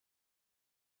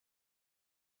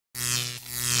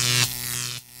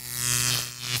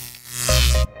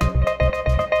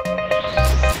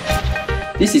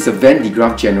This is a Van de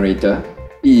Graaff generator.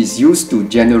 It is used to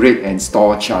generate and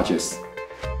store charges.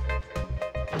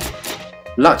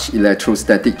 Large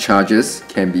electrostatic charges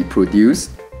can be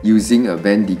produced using a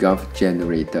Van de Graaff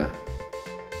generator.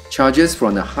 Charges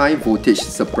from a high voltage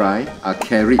supply are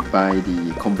carried by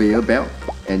the conveyor belt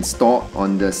and stored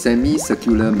on the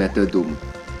semicircular metal dome.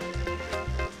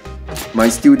 My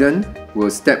student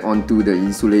will step onto the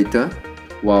insulator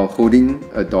while holding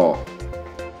a door.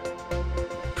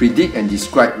 Predict and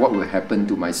describe what will happen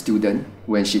to my student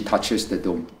when she touches the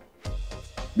dome.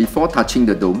 Before touching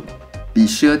the dome, be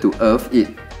sure to earth it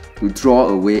to draw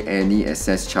away any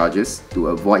excess charges to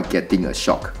avoid getting a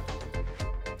shock.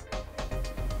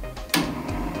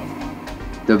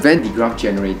 The Van de Graaff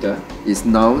generator is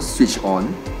now switched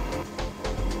on.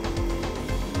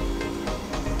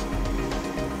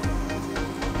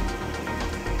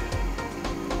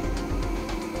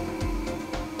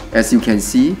 As you can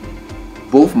see,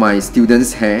 both my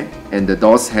student's hair and the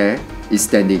door's hair is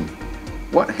standing.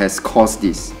 What has caused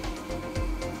this?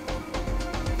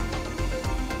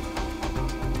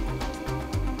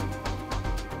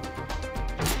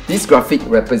 This graphic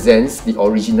represents the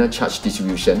original charge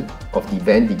distribution of the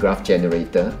Van de Graaff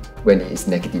generator when it is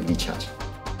negatively charged.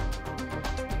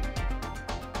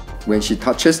 When she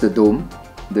touches the dome,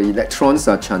 the electrons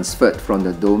are transferred from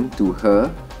the dome to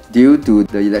her due to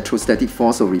the electrostatic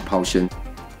force of repulsion.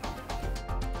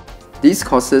 This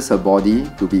causes her body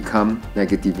to become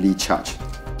negatively charged.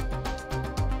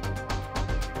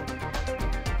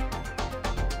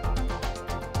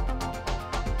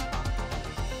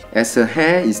 As her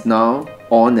hair is now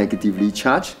all negatively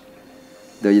charged,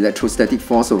 the electrostatic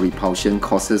force of repulsion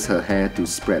causes her hair to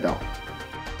spread out.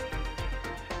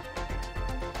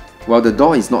 While the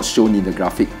door is not shown in the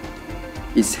graphic,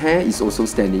 its hair is also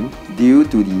standing due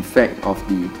to the effect of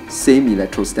the same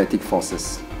electrostatic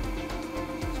forces.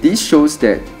 This shows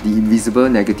that the invisible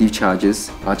negative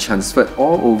charges are transferred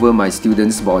all over my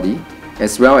student's body,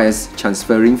 as well as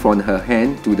transferring from her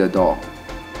hand to the door.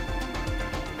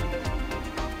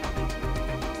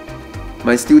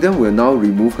 My student will now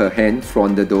remove her hand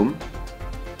from the dome.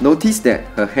 Notice that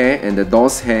her hair and the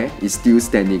door's hair is still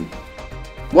standing.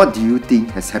 What do you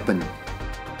think has happened?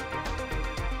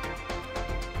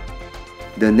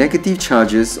 The negative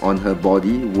charges on her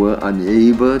body were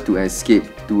unable to escape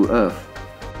to Earth.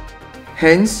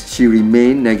 Hence, she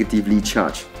remained negatively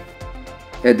charged.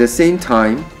 At the same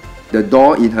time, the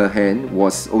door in her hand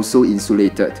was also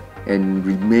insulated and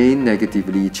remained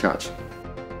negatively charged.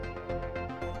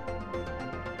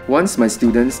 Once my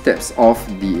student steps off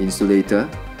the insulator,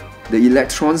 the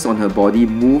electrons on her body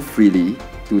move freely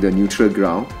to the neutral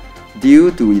ground due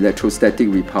to electrostatic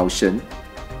repulsion,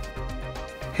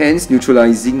 hence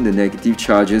neutralizing the negative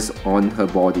charges on her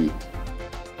body.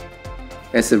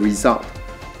 As a result,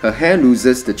 her hair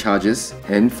loses the charges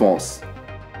and falls.